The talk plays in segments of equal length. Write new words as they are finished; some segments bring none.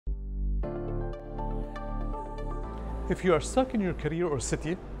If you are stuck in your career or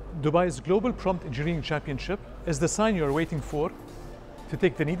city, Dubai's Global Prompt Engineering Championship is the sign you are waiting for to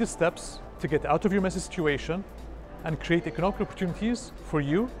take the needed steps to get out of your messy situation and create economic opportunities for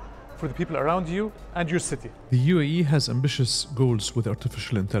you, for the people around you, and your city. The UAE has ambitious goals with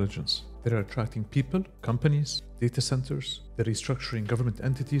artificial intelligence. They are attracting people, companies, data centers. They're restructuring government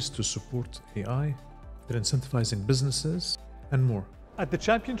entities to support AI. They're incentivizing businesses, and more. At the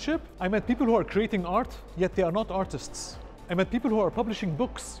championship, I met people who are creating art, yet they are not artists. I met people who are publishing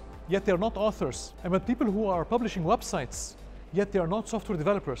books, yet they are not authors. I met people who are publishing websites, yet they are not software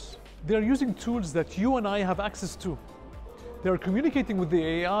developers. They are using tools that you and I have access to. They are communicating with the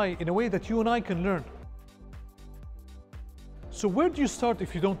AI in a way that you and I can learn. So where do you start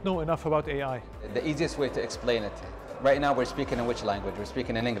if you don't know enough about AI? The easiest way to explain it, right now we're speaking in which language? We're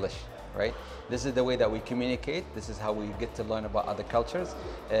speaking in English, right? This is the way that we communicate. This is how we get to learn about other cultures.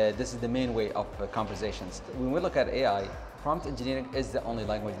 This is the main way of conversations. When we look at AI, prompt engineering is the only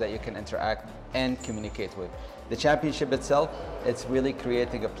language that you can interact and communicate with. The championship itself, it's really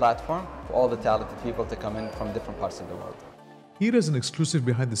creating a platform for all the talented people to come in from different parts of the world. Here is an exclusive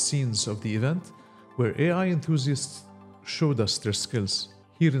behind the scenes of the event where AI enthusiasts showed us their skills.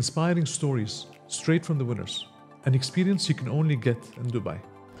 Hear inspiring stories straight from the winners, an experience you can only get in Dubai.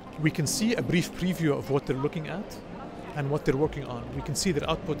 We can see a brief preview of what they're looking at and what they're working on. We can see their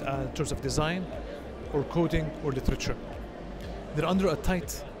output in terms of design or coding or literature. They're under a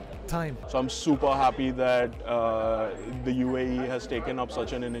tight time. So I'm super happy that the UAE has taken up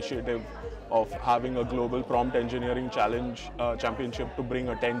such an initiative of having a global prompt engineering championship to bring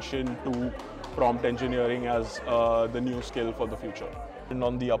attention to prompt engineering as the new skill for the future. And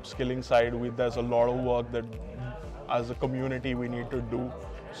on the upskilling side, there's a lot of work that as a community we need to do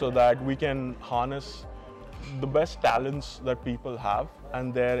so that we can harness the best talents that people have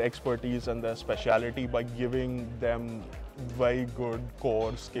and their expertise and their speciality by giving them very good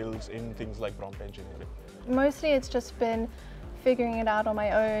core skills in things like prompt engineering. Mostly it's just been figuring it out on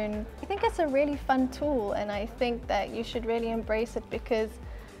my own. I think it's a really fun tool, and I think that you should really embrace it because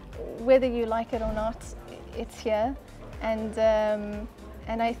whether you like it or not, it's here.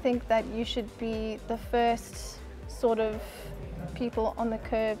 And I think that you should be the first sort of people on the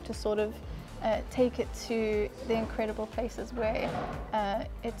curve to sort of take it to the incredible places where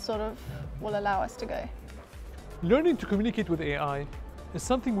it sort of will allow us to go. Learning to communicate with AI is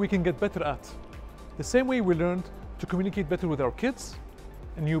something we can get better at. The same way we learned to communicate better with our kids,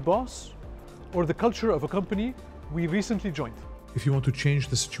 a new boss, or the culture of a company we recently joined. If you want to change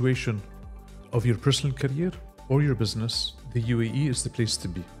the situation of your personal career or your business, the UAE is the place to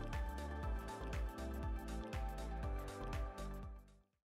be.